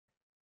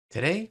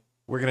Today,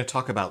 we're going to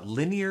talk about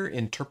linear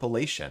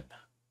interpolation.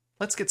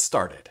 Let's get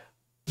started.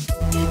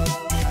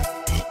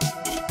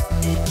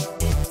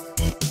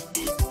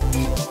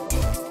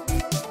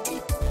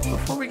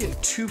 Before we get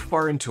too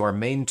far into our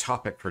main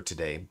topic for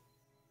today,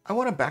 I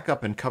want to back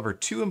up and cover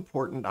two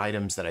important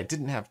items that I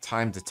didn't have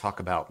time to talk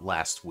about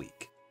last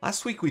week.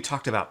 Last week we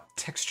talked about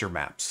texture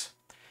maps.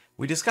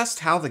 We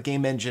discussed how the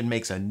game engine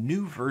makes a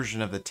new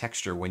version of the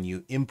texture when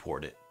you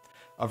import it,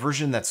 a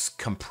version that's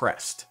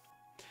compressed.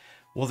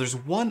 Well, there's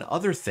one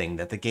other thing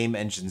that the game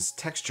engine's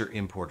texture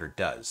importer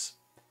does.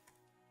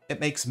 It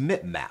makes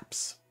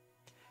mipmaps.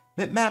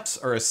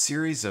 Mipmaps are a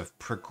series of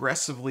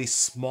progressively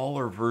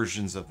smaller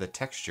versions of the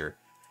texture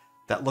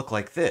that look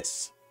like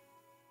this.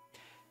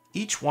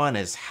 Each one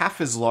is half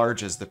as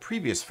large as the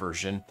previous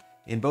version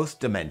in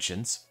both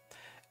dimensions,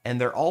 and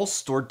they're all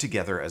stored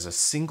together as a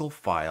single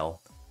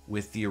file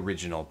with the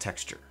original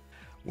texture.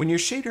 When your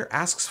shader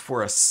asks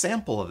for a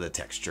sample of the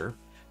texture,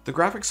 the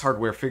graphics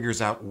hardware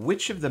figures out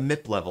which of the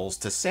MIP levels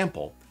to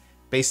sample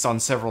based on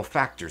several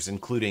factors,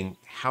 including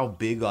how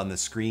big on the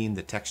screen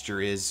the texture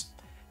is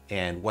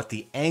and what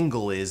the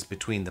angle is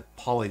between the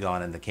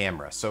polygon and the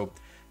camera. So,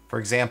 for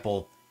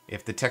example,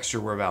 if the texture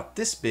were about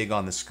this big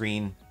on the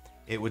screen,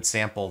 it would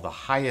sample the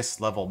highest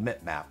level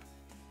MIP map.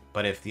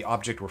 But if the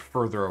object were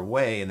further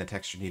away and the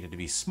texture needed to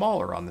be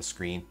smaller on the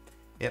screen,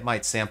 it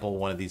might sample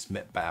one of these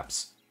MIP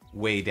maps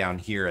way down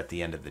here at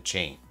the end of the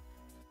chain.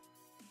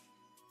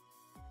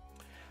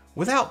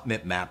 Without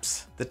MIP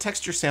maps, the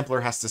texture sampler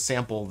has to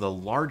sample the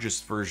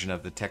largest version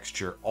of the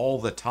texture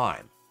all the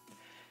time.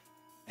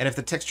 And if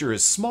the texture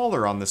is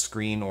smaller on the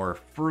screen or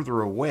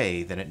further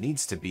away than it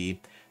needs to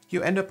be,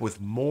 you end up with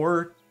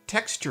more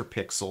texture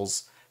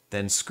pixels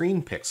than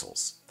screen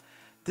pixels.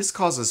 This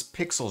causes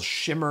pixels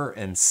shimmer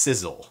and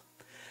sizzle.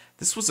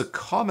 This was a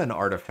common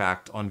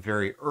artifact on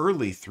very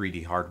early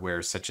 3D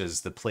hardware such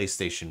as the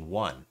PlayStation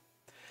 1.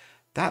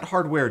 That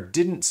hardware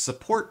didn't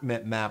support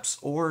MIP maps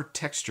or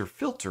texture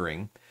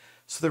filtering,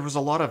 so there was a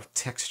lot of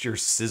texture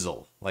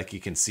sizzle, like you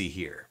can see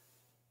here.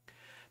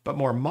 But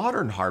more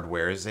modern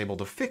hardware is able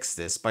to fix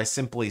this by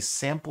simply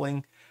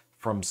sampling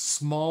from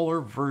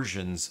smaller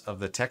versions of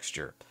the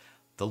texture,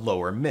 the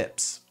lower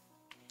MIPs,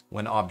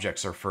 when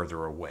objects are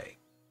further away.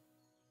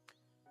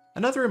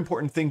 Another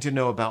important thing to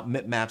know about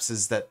MIP maps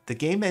is that the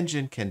game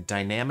engine can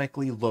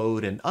dynamically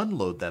load and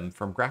unload them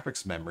from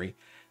graphics memory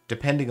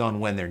depending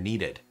on when they're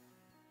needed.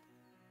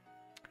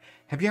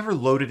 Have you ever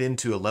loaded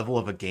into a level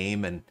of a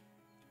game and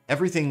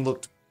everything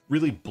looked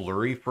really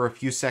blurry for a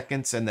few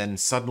seconds and then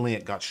suddenly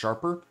it got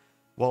sharper?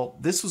 Well,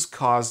 this was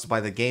caused by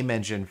the game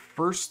engine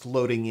first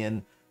loading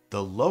in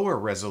the lower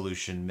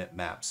resolution MIP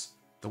maps,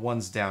 the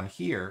ones down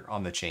here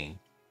on the chain,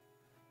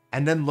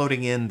 and then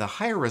loading in the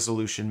higher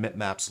resolution MIP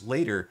maps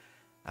later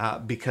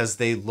because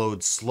they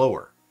load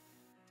slower.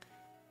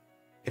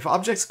 If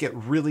objects get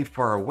really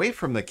far away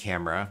from the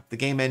camera, the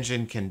game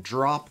engine can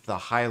drop the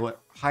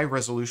high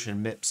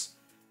resolution MIPs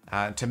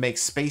to make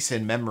space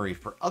in memory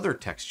for other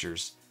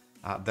textures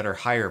that are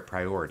higher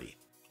priority.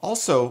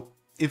 Also,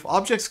 if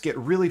objects get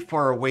really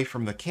far away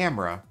from the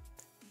camera,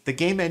 the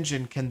game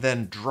engine can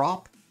then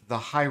drop the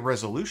high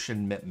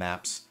resolution MIP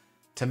maps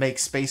to make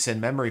space in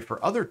memory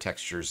for other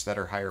textures that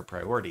are higher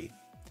priority.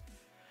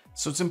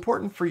 So it's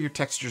important for your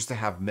textures to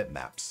have MIP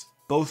maps,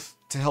 both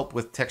to help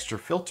with texture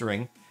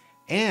filtering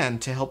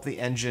and to help the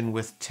engine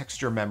with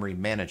texture memory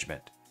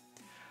management.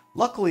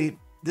 Luckily,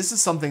 this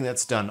is something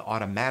that's done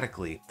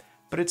automatically,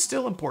 but it's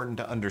still important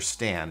to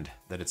understand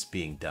that it's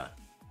being done.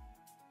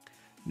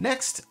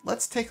 Next,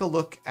 let's take a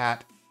look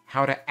at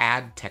how to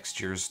add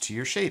textures to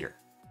your shader.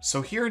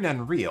 So here in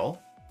Unreal,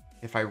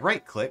 if I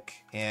right-click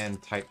and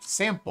type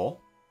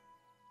sample,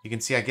 you can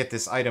see I get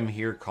this item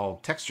here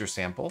called texture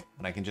sample,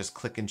 and I can just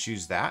click and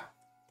choose that.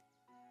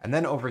 And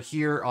then over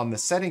here on the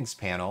settings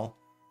panel,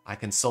 I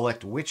can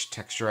select which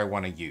texture I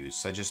want to use.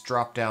 So I just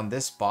drop down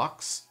this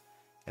box,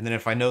 and then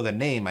if I know the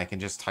name, I can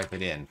just type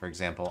it in. For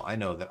example, I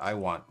know that I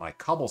want my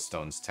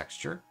cobblestones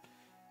texture,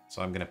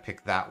 so I'm going to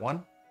pick that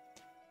one.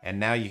 And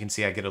now you can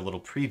see I get a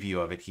little preview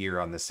of it here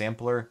on the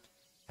sampler,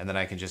 and then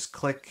I can just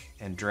click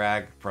and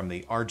drag from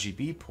the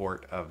RGB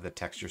port of the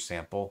texture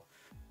sample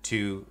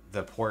to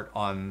the port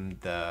on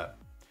the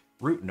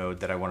root node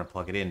that I want to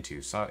plug it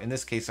into. So in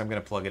this case, I'm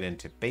going to plug it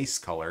into base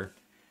color,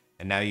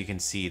 and now you can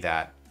see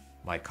that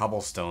my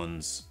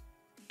cobblestones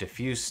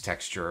diffuse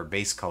texture or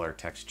base color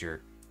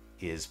texture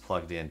is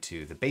plugged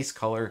into the base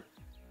color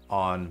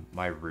on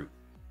my root.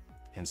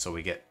 And so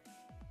we get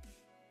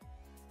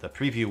the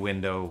preview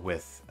window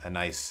with a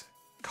nice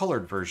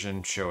colored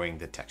version showing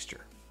the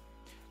texture.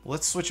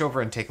 Let's switch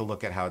over and take a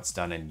look at how it's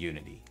done in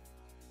Unity.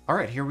 All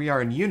right, here we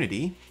are in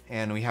Unity,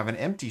 and we have an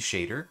empty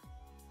shader,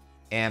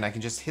 and I can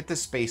just hit the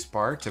space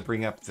bar to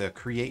bring up the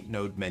Create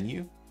Node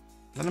menu.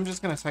 Then I'm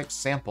just going to type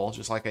sample,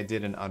 just like I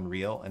did in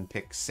Unreal, and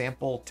pick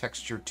Sample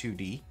Texture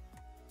 2D.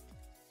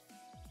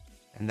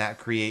 And that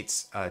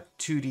creates a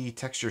 2D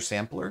texture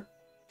sampler.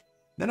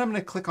 Then I'm going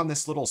to click on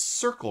this little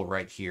circle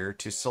right here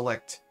to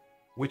select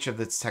which of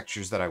the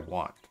textures that I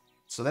want.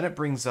 So then it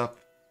brings up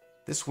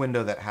this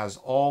window that has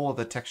all of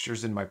the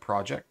textures in my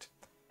project.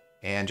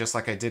 And just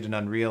like I did in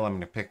Unreal, I'm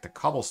going to pick the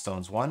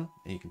cobblestones one.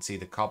 And you can see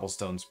the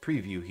cobblestones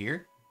preview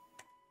here.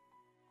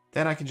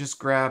 Then I can just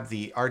grab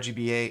the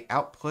RGBA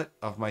output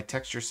of my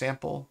texture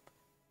sample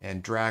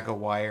and drag a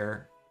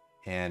wire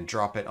and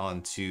drop it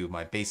onto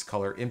my base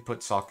color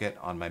input socket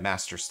on my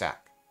master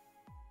stack.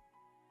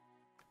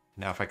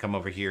 Now if I come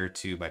over here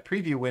to my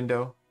preview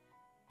window,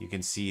 you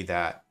can see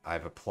that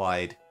I've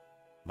applied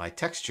my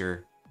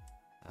texture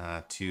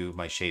to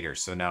my shader.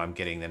 So now I'm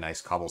getting the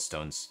nice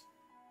cobblestones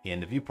in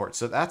the viewport.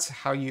 So that's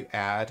how you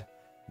add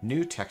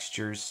new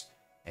textures.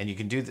 And you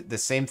can do the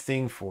same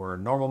thing for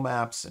normal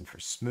maps and for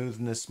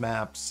smoothness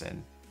maps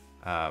and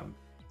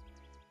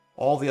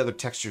all the other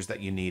textures that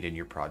you need in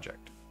your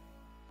project.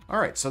 All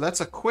right, so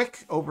that's a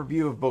quick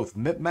overview of both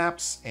MIP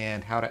maps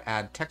and how to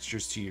add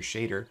textures to your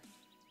shader.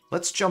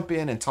 Let's jump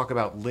in and talk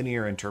about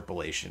linear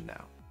interpolation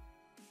now.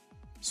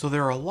 So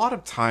there are a lot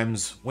of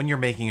times when you're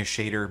making a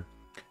shader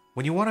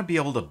when you want to be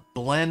able to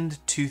blend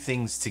two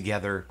things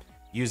together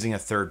using a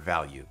third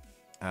value.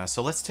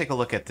 So let's take a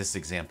look at this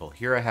example.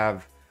 Here I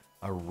have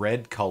a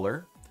red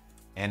color,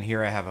 and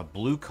here I have a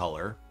blue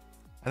color,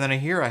 and then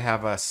here I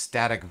have a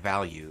static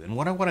value. And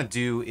what I want to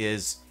do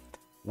is,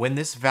 when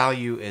this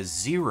value is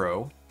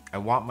 0, I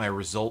want my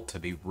result to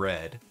be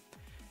red,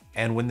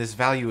 and when this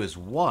value is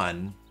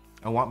 1,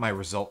 I want my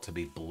result to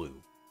be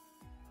blue.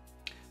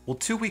 Well,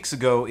 2 weeks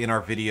ago in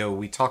our video,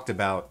 we talked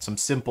about some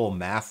simple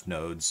math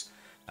nodes,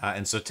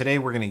 and so today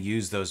we're going to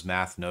use those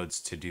math nodes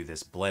to do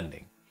this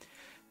blending.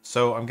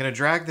 So I'm going to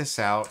drag this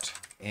out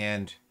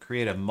and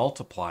create a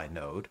multiply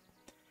node.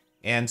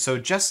 And so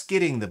just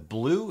getting the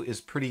blue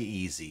is pretty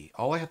easy.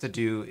 All I have to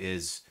do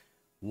is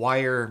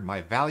wire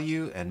my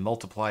value and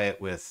multiply it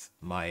with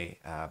my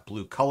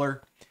blue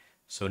color.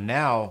 So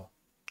now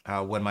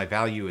when my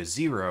value is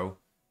 0,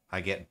 I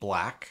get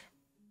black.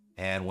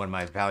 And when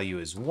my value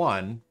is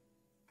 1,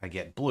 I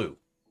get blue.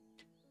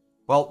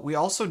 Well, we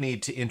also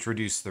need to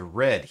introduce the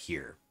red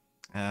here.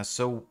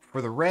 So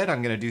for the red,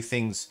 I'm going to do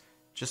things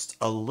just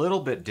a little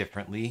bit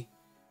differently.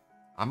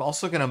 I'm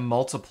also going to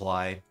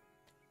multiply.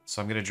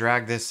 So I'm going to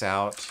drag this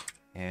out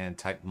and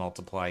type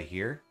multiply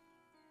here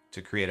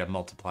to create a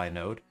multiply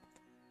node.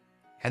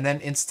 And then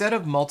instead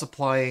of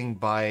multiplying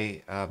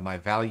by my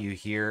value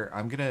here,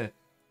 I'm going to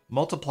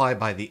multiply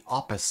by the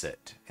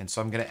opposite. And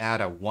so I'm going to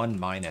add a 1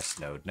 minus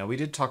node. Now we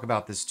did talk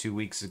about this 2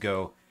 weeks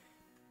ago.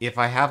 If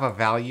I have a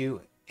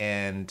value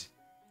and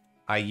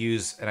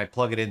I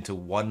plug it into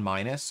 1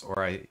 minus,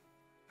 or I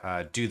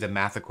do the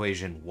math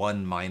equation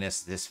 1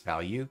 minus this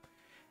value,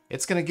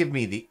 it's going to give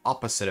me the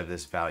opposite of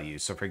this value.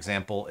 So for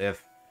example,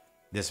 if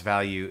this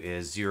value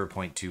is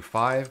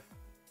 0.25,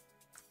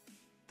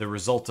 the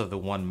result of the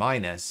 1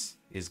 minus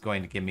is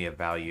going to give me a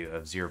value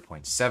of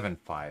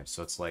 0.75.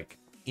 So it's like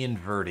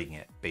inverting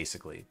it,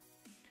 basically.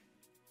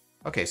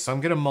 Okay, so I'm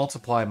going to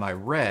multiply my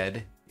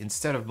red.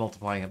 Instead of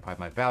multiplying it by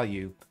my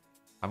value,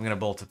 I'm going to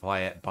multiply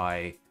it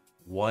by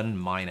 1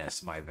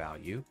 minus my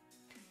value.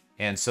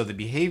 And so the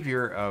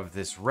behavior of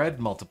this red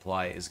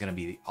multiply is going to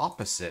be the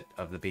opposite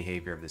of the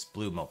behavior of this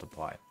blue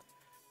multiply.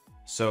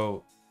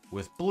 So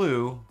with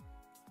blue,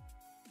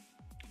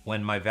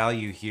 when my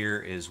value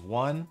here is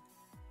 1,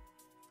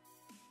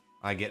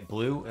 I get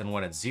blue, and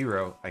when it's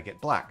 0, I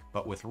get black.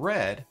 But with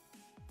red,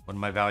 when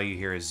my value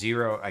here is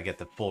 0, I get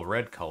the full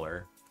red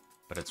color,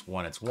 but it's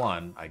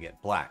 1, I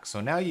get black. So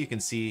now you can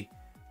see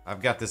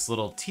I've got this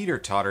little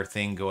teeter-totter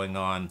thing going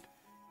on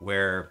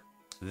where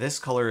this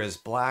color is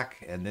black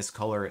and this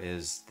color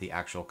is the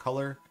actual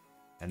color.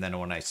 And then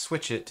when I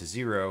switch it to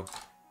 0,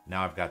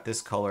 now I've got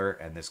this color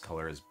and this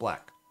color is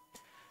black.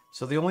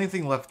 So the only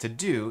thing left to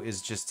do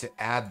is just to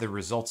add the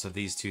results of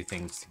these two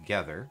things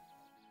together,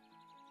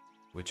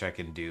 which I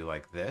can do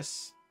like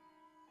this.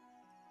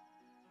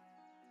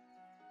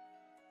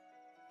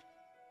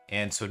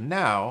 And so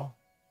now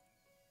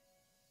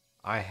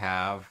I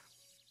have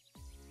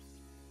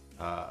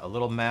a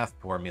little math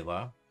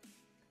formula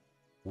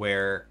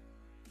where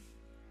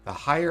the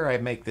higher I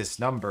make this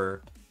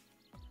number,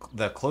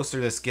 the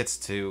closer this gets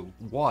to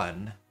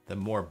 1, the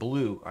more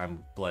blue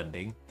I'm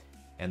blending.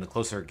 And the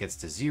closer it gets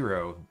to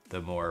 0,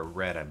 the more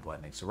red I'm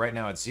blending. So right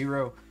now it's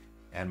 0,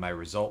 and my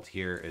result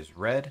here is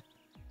red.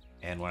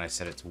 And when I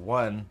set it to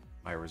 1,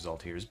 my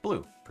result here is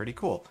blue. Pretty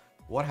cool.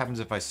 What happens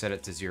if I set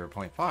it to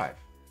 0.5?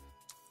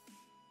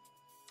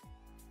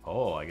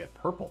 Oh, I get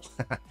purple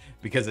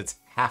because it's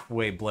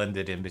halfway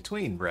blended in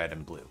between red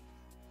and blue.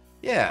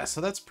 Yeah, so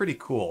that's pretty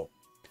cool.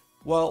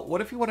 Well, what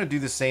if you want to do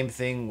the same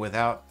thing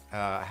without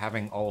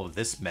having all of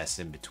this mess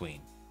in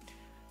between?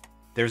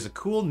 There's a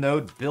cool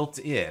node built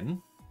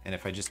in, and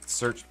if I just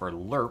search for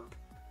Lerp,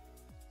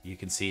 you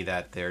can see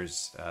that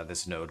there's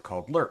this node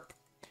called Lerp.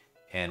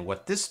 And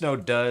what this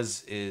node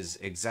does is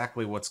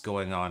exactly what's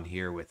going on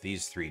here with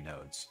these three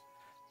nodes.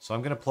 So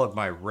I'm going to plug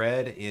my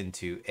red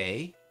into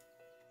A,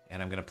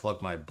 and I'm going to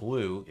plug my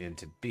blue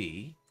into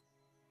B,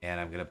 and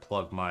I'm going to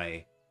plug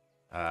my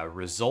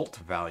result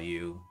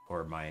value,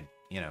 or my,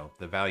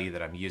 the value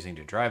that I'm using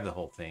to drive the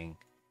whole thing,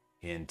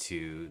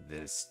 into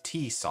this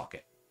T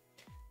socket.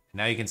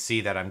 Now you can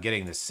see that I'm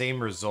getting the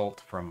same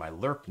result from my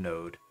Lerp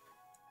node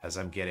as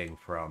I'm getting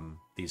from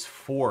these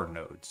 4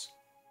 nodes.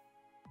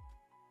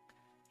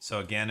 So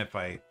again, if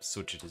I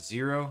switch it to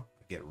 0,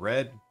 I get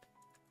red.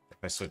 If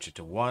I switch it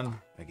to 1,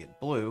 I get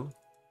blue.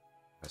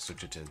 If I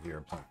switch it to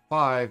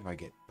 0.5, I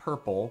get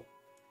purple.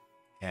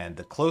 And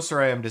the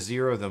closer I am to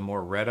 0, the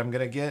more red I'm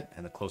going to get.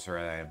 And the closer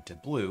I am to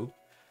blue,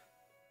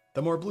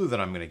 the more blue that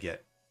I'm going to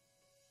get.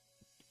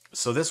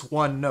 So this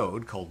one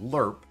node called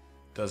Lerp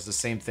does the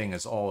same thing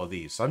as all of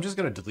these. So I'm just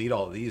going to delete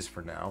all of these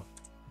for now,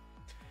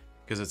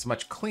 because it's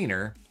much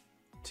cleaner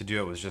to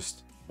do it with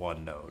just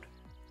one node.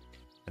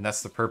 And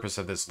that's the purpose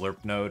of this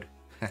Lerp node.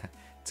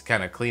 To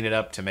kind of clean it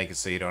up, to make it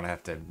so you don't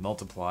have to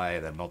multiply,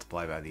 then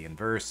multiply by the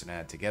inverse and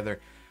add together.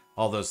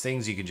 All those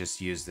things, you can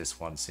just use this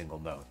one single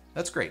node.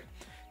 That's great.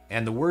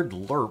 And the word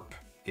Lerp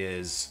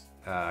is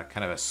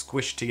kind of a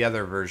squished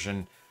together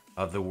version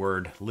of the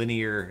word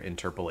linear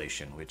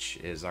interpolation, which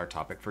is our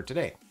topic for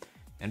today.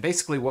 And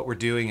basically what we're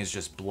doing is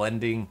just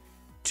blending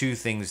 2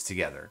 things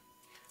together.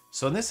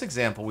 So in this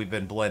example, we've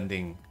been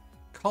blending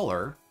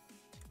color,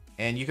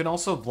 and you can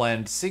also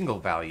blend single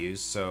values.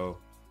 So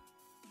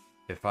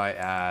if I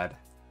add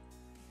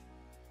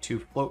 2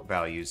 float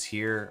values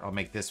here, I'll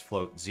make this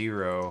float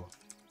 0,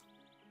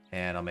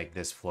 and I'll make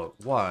this float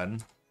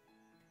 1.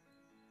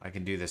 I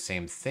can do the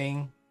same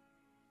thing,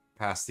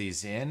 pass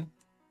these in.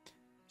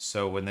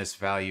 So when this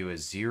value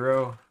is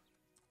 0,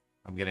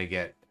 I'm going to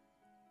get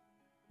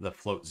the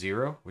float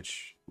 0,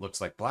 which looks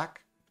like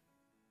black.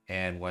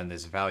 And when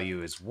this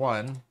value is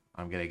 1,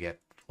 I'm going to get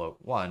float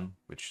 1,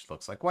 which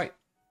looks like white.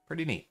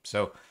 Pretty neat.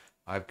 So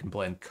I can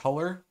blend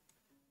color,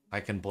 I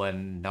can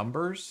blend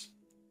numbers,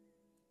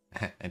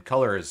 and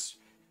color is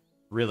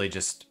really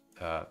just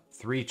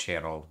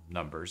 3-channel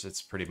numbers.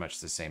 It's pretty much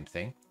the same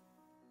thing.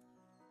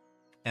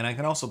 And I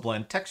can also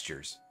blend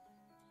textures.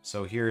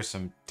 So here are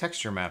some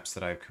texture maps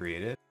that I've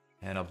created,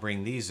 and I'll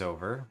bring these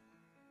over.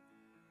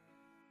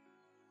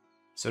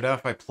 So now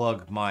if I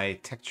plug my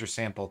texture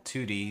sample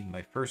 2D,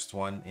 my first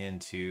one,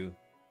 into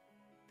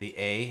the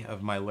A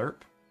of my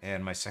Lerp,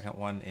 and my second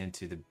one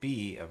into the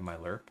B of my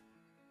Lerp.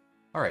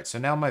 All right, so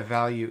now my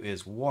value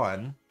is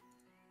 1,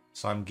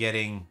 so I'm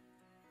getting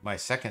my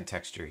second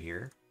texture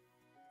here.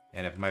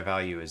 And if my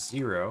value is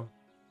 0,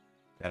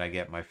 then I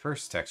get my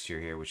first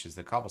texture here, which is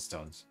the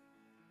cobblestones.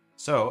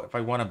 So if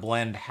I want to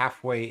blend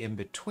halfway in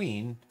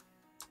between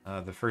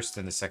the first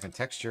and the second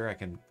texture, I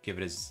can give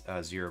it a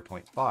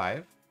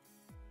 0.5.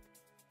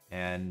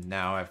 And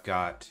now I've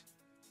got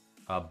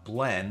a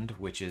blend,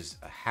 which is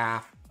a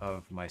half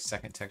of my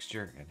second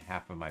texture and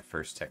half of my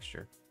first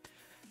texture.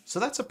 So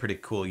that's a pretty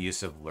cool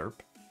use of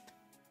Lerp.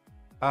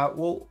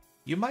 Well,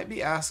 you might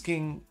be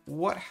asking,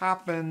 what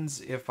happens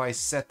if I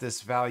set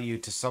this value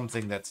to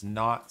something that's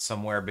not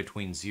somewhere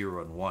between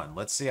 0 and 1?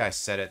 Let's say I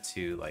set it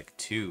to like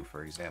 2,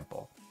 for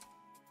example.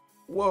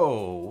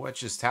 Whoa, what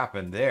just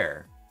happened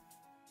there?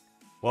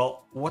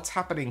 Well, what's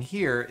happening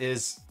here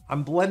is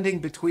I'm blending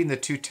between the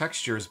 2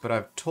 textures, but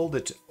I've told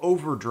it to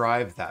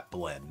overdrive that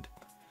blend.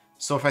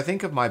 So if I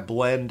think of my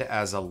blend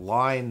as a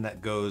line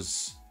that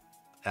goes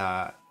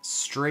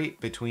straight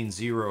between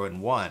 0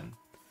 and 1,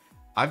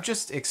 I've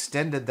just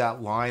extended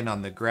that line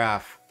on the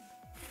graph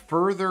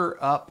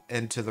further up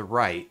and to the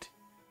right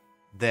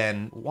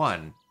than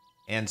 1.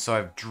 And so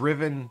I've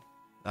driven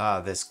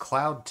this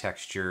cloud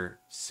texture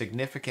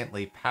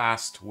significantly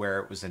past where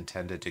it was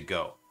intended to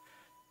go.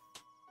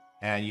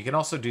 And you can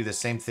also do the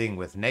same thing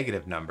with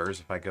negative numbers.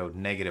 If I go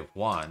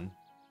 -1,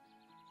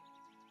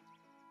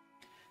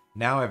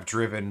 now I've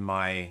driven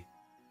my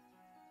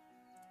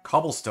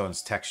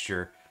cobblestones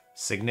texture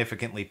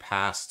significantly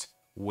past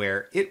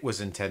where it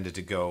was intended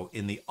to go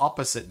in the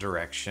opposite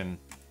direction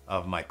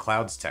of my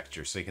clouds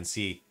texture. So you can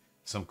see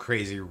some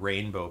crazy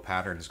rainbow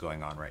patterns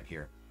going on right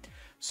here.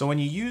 So when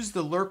you use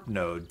the Lerp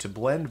node to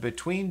blend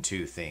between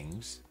 2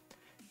 things,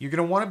 you're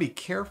going to want to be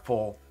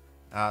careful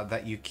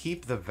that you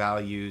keep the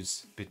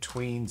values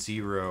between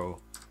 0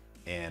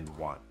 and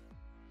 1.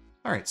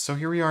 All right, so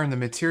here we are in the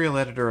material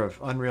editor of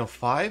Unreal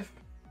 5.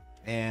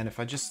 And if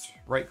I just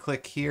right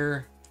click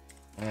here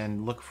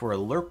and look for a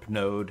Lerp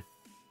node,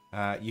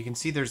 you can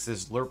see there's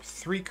this Lerp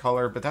 3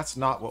 color, but that's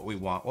not what we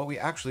want. What we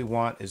actually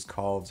want is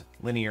called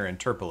linear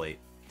interpolate.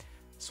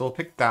 So we'll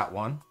pick that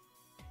one.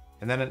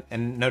 And then,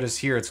 and notice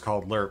here it's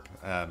called Lerp,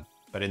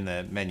 but in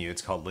the menu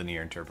it's called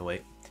linear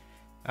interpolate.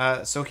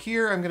 So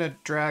here I'm going to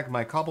drag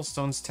my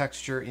cobblestones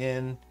texture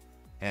in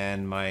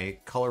and my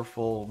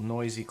colorful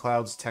noisy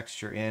clouds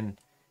texture in.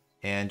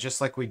 And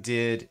just like we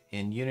did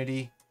in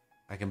Unity,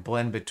 I can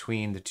blend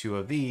between the 2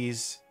 of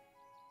these.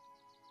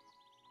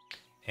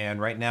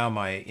 And right now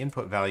my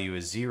input value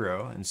is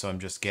 0, and so I'm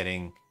just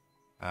getting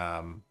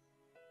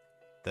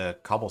the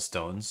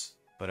cobblestones.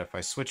 But if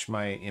I switch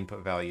my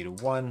input value to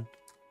 1,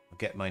 I'll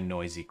get my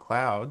noisy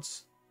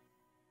clouds.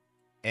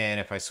 And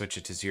if I switch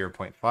it to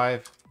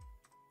 0.5,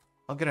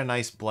 I'll get a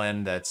nice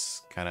blend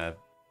that's kind of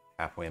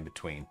halfway in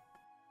between.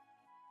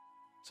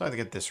 So I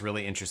get this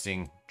really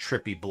interesting,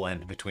 trippy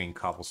blend between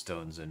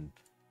cobblestones and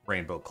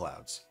rainbow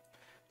clouds.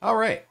 All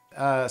right,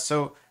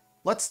 so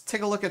let's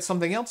take a look at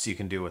something else you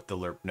can do with the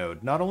Lerp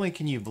node. Not only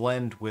can you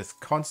blend with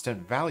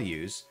constant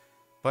values,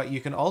 but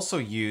you can also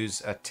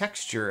use a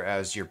texture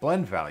as your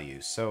blend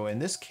value. So in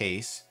this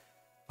case,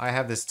 I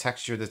have this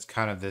texture that's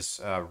kind of this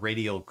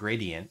radial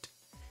gradient,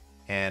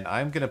 and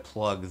I'm going to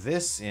plug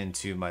this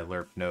into my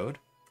Lerp node.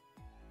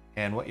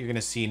 And what you're going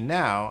to see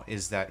now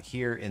is that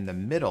here in the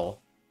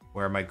middle,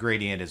 where my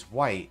gradient is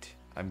white,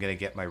 I'm going to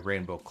get my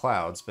rainbow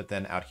clouds, but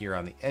then out here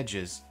on the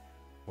edges,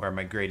 where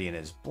my gradient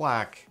is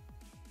black,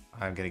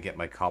 I'm going to get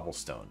my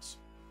cobblestones.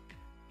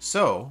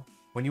 So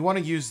when you want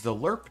to use the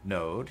Lerp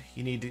node,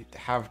 you need to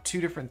have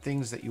two different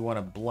things that you want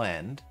to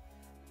blend.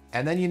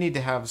 And then you need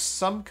to have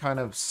some kind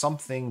of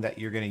something that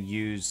you're going to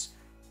use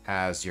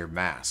as your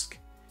mask.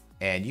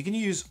 And you can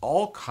use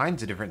all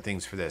kinds of different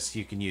things for this.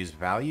 You can use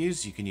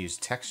values, you can use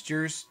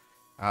textures,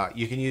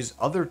 you can use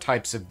other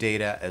types of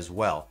data as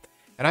well.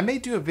 And I may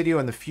do a video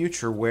in the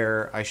future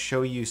where I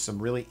show you some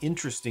really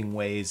interesting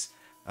ways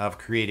of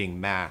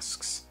creating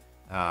masks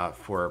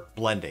for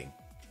blending.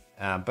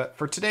 But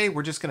for today,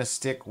 we're just going to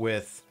stick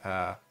with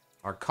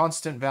our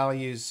constant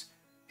values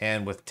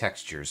and with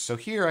textures. So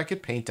here I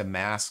could paint a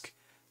mask.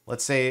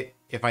 Let's say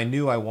if I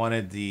knew I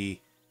wanted the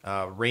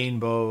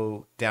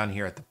rainbow down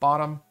here at the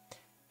bottom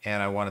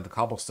and I wanted the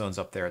cobblestones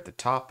up there at the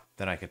top,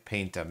 then I could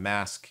paint a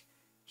mask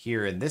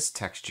here in this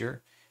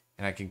texture,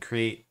 and I can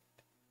create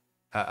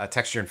a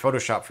texture in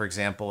Photoshop, for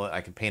example.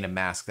 I could paint a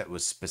mask that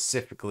was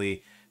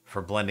specifically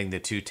for blending the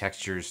two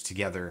textures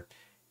together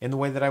in the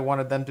way that I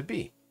wanted them to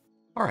be.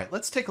 All right,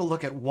 let's take a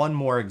look at one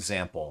more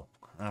example.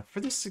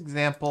 For this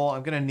example,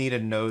 I'm going to need a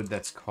node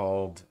that's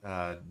called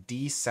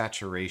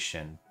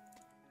desaturation.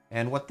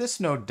 And what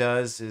this node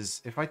does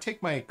is if I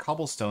take my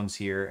cobblestones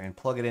here and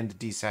plug it into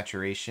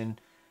desaturation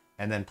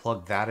and then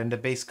plug that into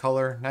base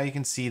color, now you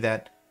can see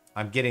that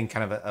I'm getting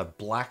kind of a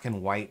black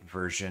and white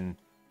version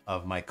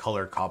of my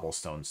color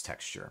cobblestones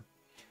texture.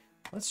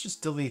 Let's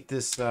just delete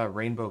this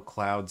rainbow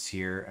clouds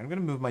here. I'm going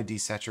to move my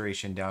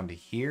desaturation down to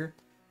here,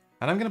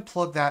 and I'm going to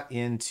plug that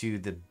into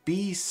the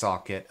B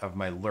socket of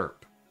my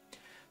Lerp.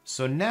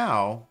 So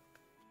now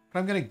what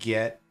I'm going to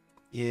get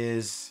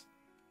is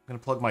I'm going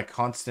to plug my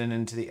constant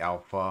into the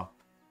alpha.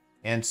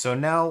 And so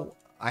now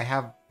I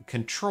have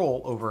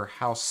control over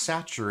how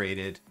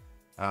saturated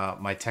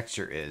my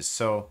texture is.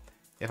 So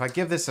if I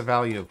give this a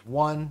value of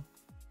 1,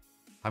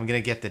 I'm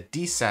going to get the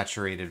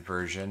desaturated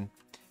version.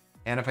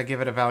 And if I give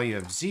it a value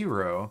of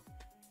 0,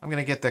 I'm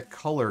going to get the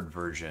colored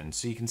version.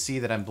 So you can see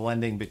that I'm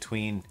blending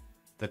between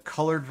the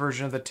colored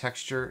version of the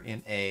texture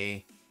in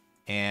A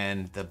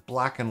and the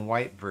black and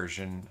white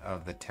version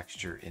of the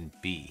texture in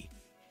B.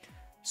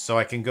 So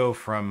I can go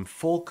from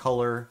full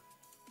color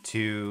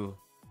to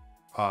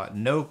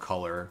no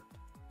color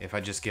if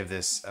I just give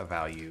this a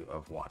value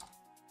of 1.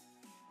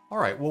 All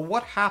right, well,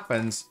 what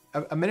happens,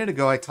 a minute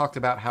ago I talked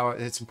about how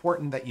it's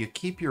important that you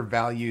keep your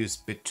values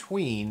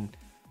between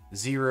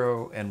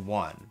 0 and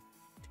 1.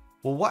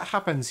 Well, what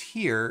happens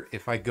here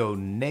if I go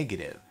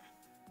negative?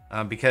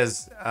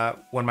 Because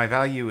when my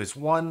value is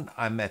 1,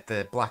 I'm at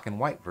the black and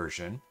white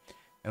version.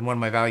 And when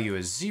my value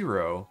is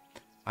 0,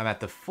 I'm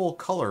at the full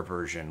color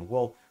version.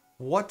 Well,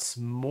 what's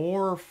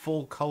more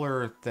full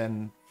color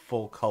than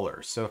full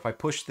color? So if I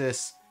push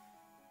this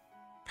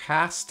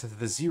past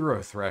the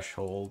 0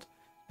 threshold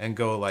and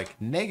go like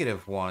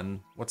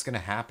 -1, what's going to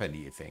happen, do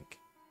you think?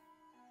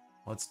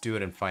 Let's do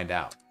it and find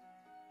out.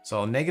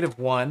 So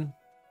 -1,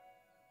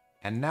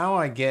 and now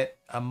I get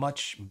a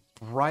much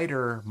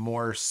brighter,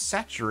 more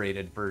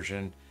saturated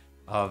version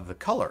of the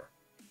color.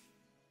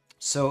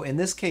 So in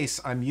this case,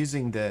 I'm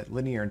using the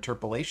linear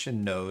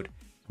interpolation node.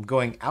 I'm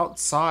going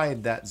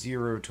outside that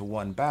 0 to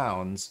 1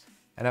 bounds,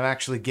 and I'm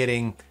actually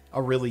getting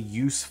a really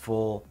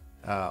useful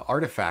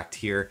artifact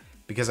here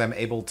because I'm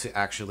able to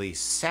actually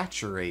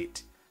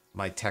saturate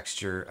my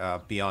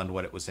texture beyond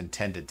what it was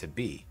intended to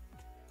be.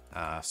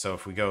 So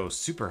if we go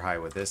super high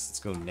with this, let's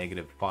go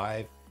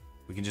 -5.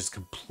 We can just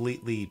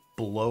completely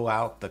blow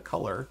out the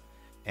color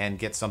and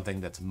get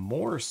something that's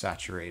more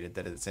saturated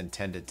than it's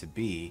intended to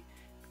be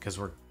because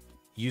we're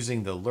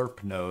using the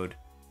Lerp node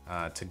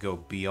to go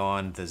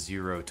beyond the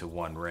 0 to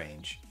 1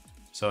 range.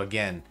 So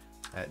again,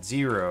 at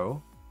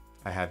 0,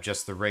 I have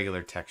just the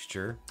regular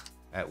texture.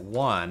 At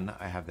 1,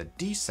 I have the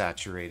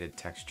desaturated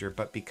texture,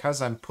 but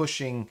because I'm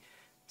pushing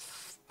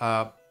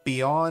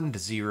beyond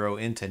 0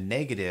 into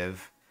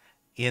negative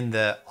in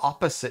the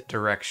opposite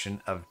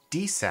direction of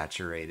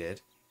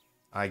desaturated,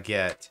 I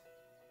get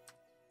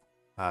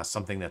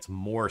something that's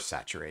more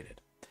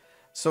saturated.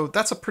 So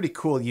that's a pretty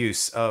cool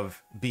use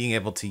of being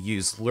able to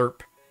use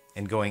Lerp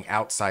and going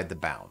outside the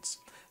bounds.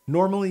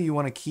 Normally you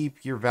want to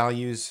keep your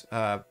values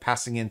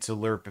passing into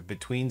Lerp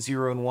between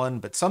 0 and 1,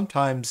 but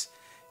sometimes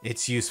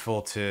it's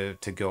useful to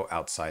go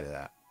outside of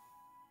that.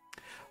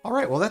 All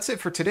right, well, that's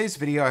it for today's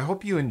video. I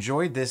hope you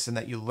enjoyed this and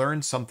that you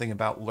learned something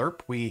about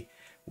Lerp. We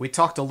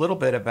talked a little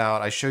bit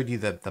about, I showed you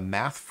the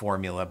math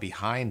formula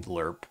behind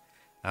Lerp,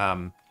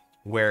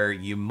 where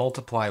you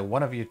multiply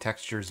one of your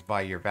textures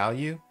by your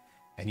value,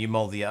 and you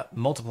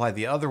multiply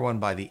the other one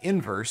by the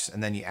inverse,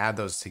 and then you add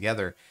those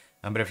together.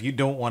 But if you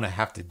don't want to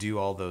have to do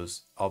all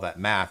that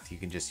math, you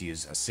can just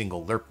use a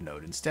single Lerp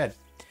node instead.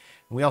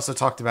 And we also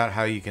talked about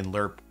how you can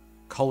Lerp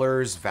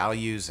colors,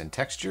 values, and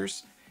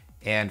textures.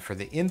 And for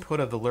the input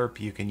of the Lerp,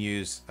 you can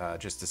use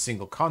just a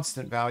single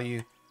constant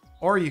value,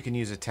 or you can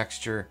use a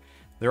texture.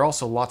 There are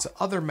also lots of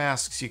other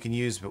masks you can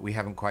use, but we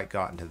haven't quite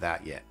gotten to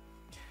that yet.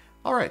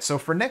 All right, so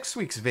for next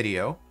week's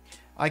video,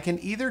 I can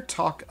either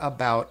talk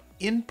about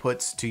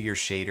inputs to your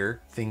shader,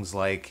 things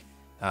like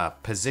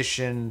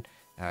position,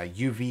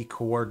 UV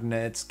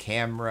coordinates,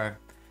 camera,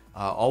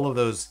 all of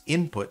those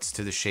inputs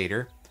to the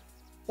shader,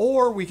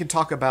 or we can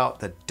talk about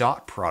the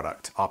dot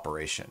product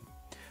operation.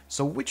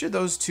 So which of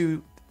those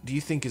two do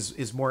you think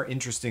is more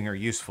interesting or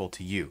useful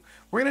to you?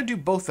 We're going to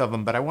do both of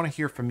them, but I want to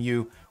hear from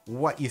you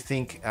what you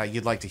think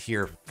you'd like to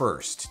hear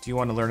first. Do you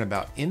want to learn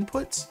about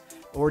inputs,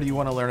 or do you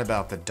want to learn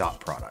about the dot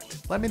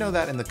product? Let me know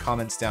that in the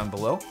comments down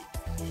below.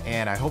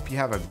 And I hope you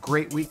have a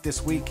great week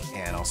this week,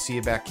 and I'll see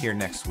you back here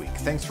next week.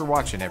 Thanks for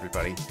watching,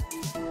 everybody.